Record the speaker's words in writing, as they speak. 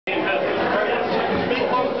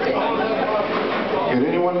Can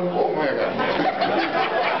anyone? Oh my God.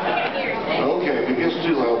 Okay, if it gets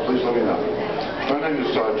too loud, please let me know. My name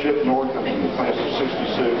is Chip North. I'm in the class of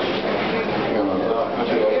 '66. And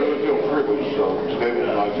I really feel privileged today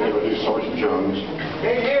tonight to introduce Sergeant Jones.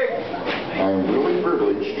 I'm really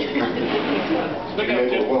privileged to be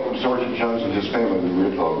able to welcome Sergeant Jones and his family to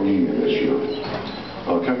the reunion this year.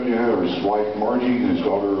 Company are his wife Margie and his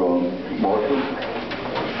daughter Martha.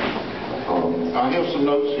 I have some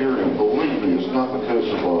notes here, and believe me, it's not because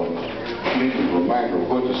of needing a reminder of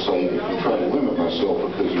what to say, but to try to limit myself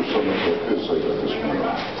because there's so much I could say about this one.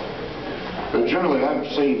 But generally, I've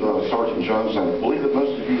seen Sergeant Jones, and I believe that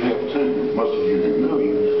most of you have too, most of you who knew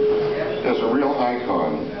him, as a real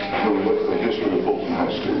icon when we look at the history of Fulton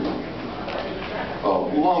High School.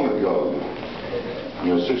 Long ago,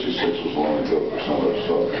 you know, '66 was long ago for some of us,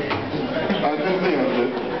 so I think then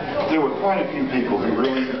that there were quite a few people who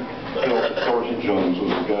really felt that Sergeant Jones was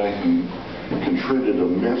the guy who contributed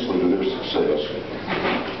immensely to their success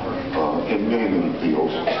in many, many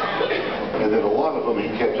fields. And then a lot of them he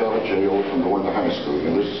kept out of jail from going to high school.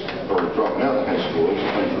 And or dropping out of high school, it's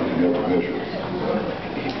a thing that you never measure.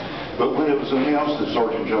 But when it was announced that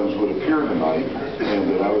Sergeant Jones would appear tonight, and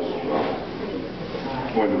that I was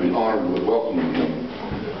going to be honored with welcoming him,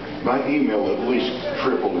 my email at least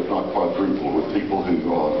tripled, if not quadrupled, with people who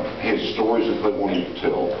had stories that they wanted to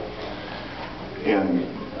tell. And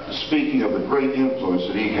speaking of the great influence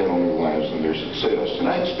that he had on their lives and their success, and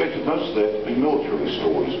I expected most of that to be military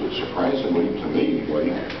stories, but surprisingly, to me anyway,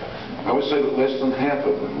 I would say that less than half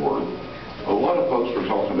of them were. A lot of folks were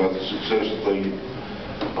talking about the success that they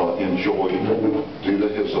enjoyed due to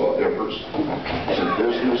his efforts in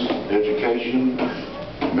business, education,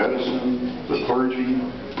 medicine, the clergy,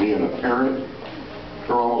 being a parent,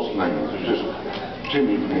 or almost name it. There's just too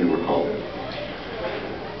many for me to recall.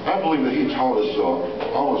 I believe that he taught us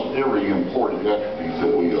almost every important attribute that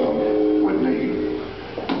we would need.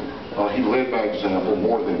 He led by example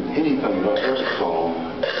more than anything that I ever saw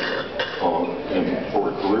for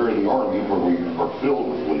a career in the Army, where we are filled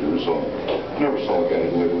with leaders. I never saw a guy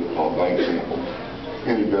who led by example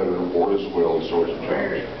any better or as well as Sergeant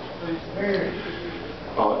Jones.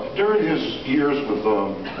 During his years with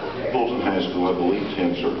Fulton High School, I believe,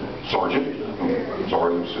 Sergeant,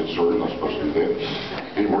 sorry, I said sir, I'm not supposed to do that.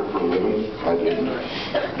 He worked for a living, I didn't.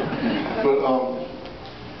 But,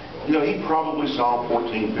 you know, he probably saw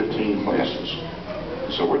 14, 15 classes.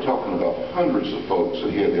 So we're talking about hundreds of folks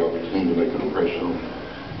that he had the opportunity to make an impression on.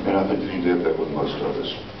 And I think that he did that with most of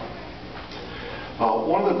us.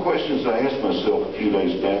 One of the questions I asked myself a few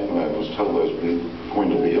days back when I was told I was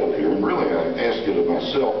going to be up here, and really I asked it of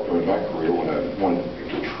myself during my career when I wanted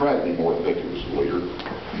to try to be more effective as a leader,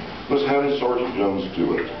 was how did Sergeant Jones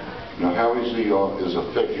do it? Now, how is he as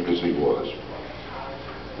effective as he was?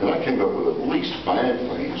 And I came up with at least 5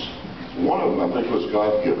 things. One of them I think was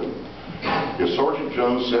God-given. If Sergeant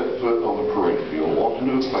Jones set foot on the parade field, walked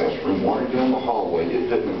into a classroom, wandered down the hallway, it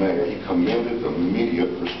didn't matter. He commanded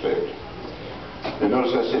immediate respect. And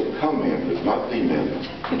notice I said commanded, not demanded.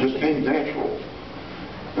 It just came natural.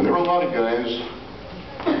 And there were a lot of guys,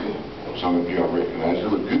 some of you I recognize, who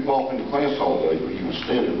would goof off in class all day, but he would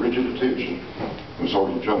stand at rigid attention when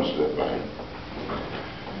Sergeant Jones stepped by.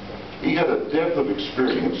 He had a depth of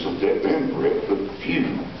experience, a depth and breadth that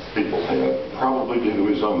few people have, probably due to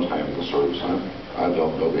his own time in the service. I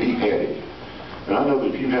don't know, but he had it. And I know that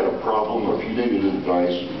if you had a problem or if you needed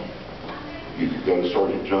advice, you could go to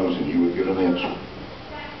Sergeant Jones and you would get an answer.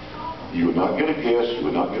 You would not get a guess, you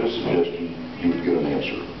would not get a suggestion, you would get an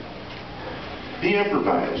answer. He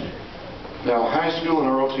improvised. Now, high school and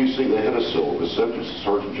ROTC, they had a syllabus, subjects that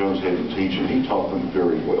Sergeant Jones had to teach, and he taught them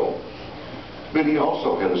very well. But he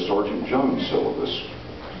also had a Sergeant Jones syllabus,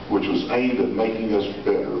 which was aimed at making us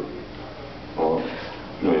better,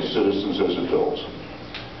 as citizens, as adults.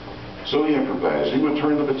 So he improvised. He would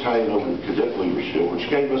turn the battalion over to cadet leadership, which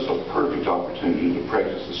gave us a perfect opportunity to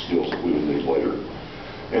practice the skills that we would need later.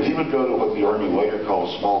 And he would go to what the Army later called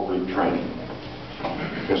small group training.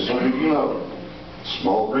 As some of you know,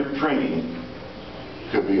 small group training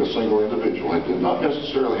could be a single individual. It did not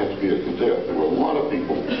necessarily have to be a cadet. There were a lot of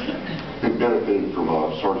people who benefited from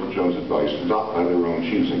Sergeant Jones' advice, not by their own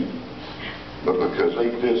choosing, but because they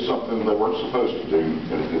did something they weren't supposed to do,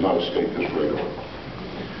 and it did not escape his radar.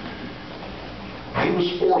 He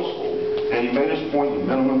was forceful, and he made his point in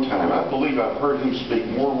minimum time. I believe I've heard him speak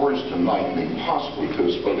more words tonight than he possibly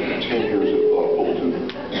could have spoken in 10 years at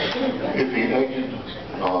Fulton. If he acted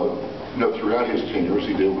throughout his tenure as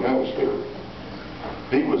he did when I was there.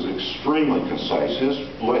 He was extremely concise. His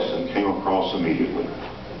lesson came across immediately.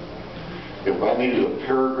 If I needed a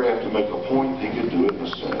paragraph to make a point, he could do it in a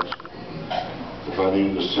sentence. If I I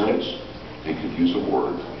needed a sentence, he could use a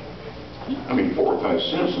word. I mean, 4 or 5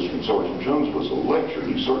 sentences from Sergeant Jones was a lecture.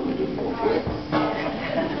 He certainly didn't want that.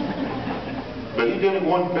 But he did it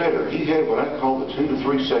one better. He had what I call the 2 to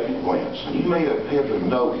 3 second glance. And you may have had to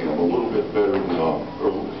know him a little bit better than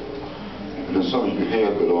some of you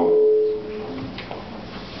had, but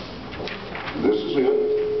this is it.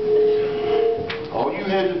 All you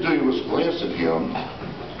had to do was glance at him,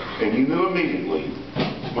 and you knew immediately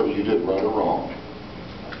whether you did right or wrong.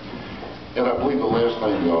 And I believe the last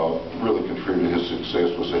thing really contributed to his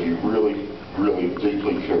success was that he really, really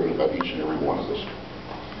deeply cared about each and every one of us.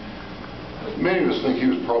 Many of us think he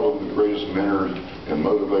was probably the greatest mentor and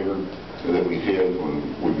motivator that we had when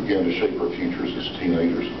we began to shape our futures as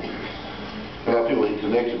teenagers. And I feel he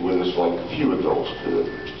connected with us like few adults could.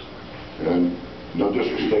 And no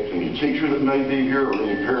disrespect to any teacher that may be here or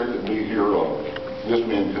any parent that may be here, this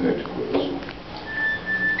man connected with us.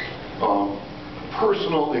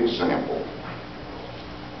 Personal example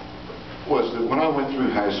was that when I went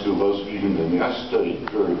through high school, those of you who knew me, I studied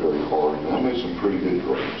very, very hard, and I made some pretty good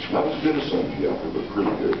grades. Not as good as some of you out there, but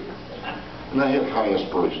pretty good. And I had high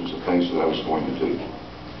aspirations of things that I was going to do.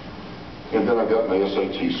 And then I got my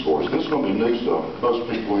SAT scores. This is going to be new stuff. Most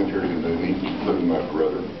people in here who knew me, including my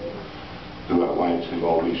brother, who I lied to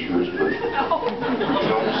all these years, but this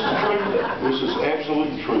is true. This is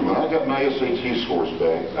absolutely true. When I got my SAT scores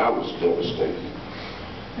back, I was devastated.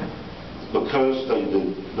 Because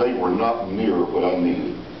they were not near what I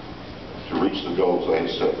needed to reach the goals I had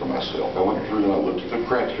set for myself. I went through and I looked at the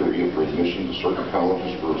criteria for admission to certain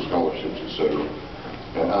colleges, for scholarships, etc.,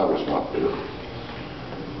 and I was not there.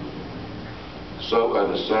 So I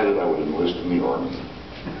decided I would enlist in the Army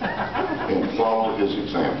and follow his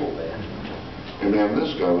example. And man,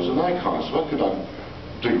 this guy was an icon, so what could I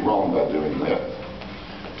do wrong by doing that?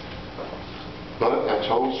 But I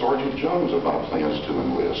told Sergeant Jones of my plans to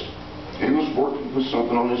enlist. He was working with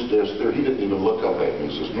something on his desk there. He didn't even look up at me.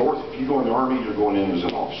 He says, North, if you go in the Army, you're going in as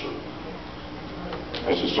an officer.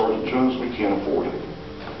 I said, Sergeant Jones, we can't afford it.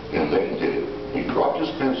 And that did it. He dropped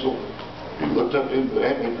his pencil. He looked up at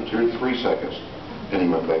me for 2 to 3 seconds, and he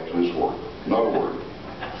went back to his work. Not a word.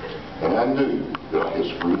 And I knew that I had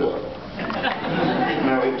screwed up.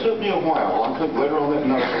 Now, it took me a while. I think later on that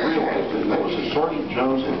night I realized it, and that was that Sergeant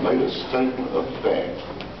Jones had made a statement of fact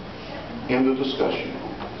in the discussion.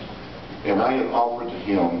 And I had offered to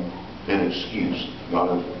him an excuse,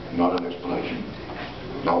 not an explanation,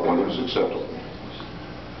 not one that was acceptable.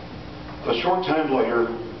 A short time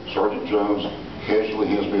later, Sergeant Jones casually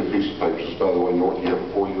hands me a piece of paper. Says, by the way, North, you have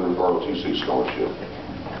a 4-year ROTC scholarship.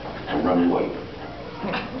 I'm running late.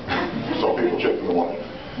 Saw people checking the watch.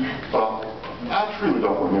 I truly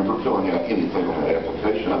don't remember filling out anything on that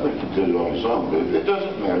application. I think he did it on his own, but it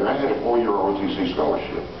doesn't matter. I had a 4-year ROTC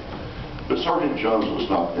scholarship. But Sergeant Jones was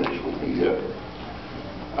not finished with me yet.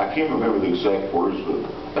 I can't remember the exact words, but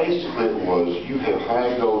basically it was, you have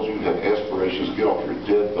high goals, you have aspirations, get off your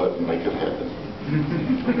dead butt and make it happen.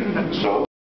 So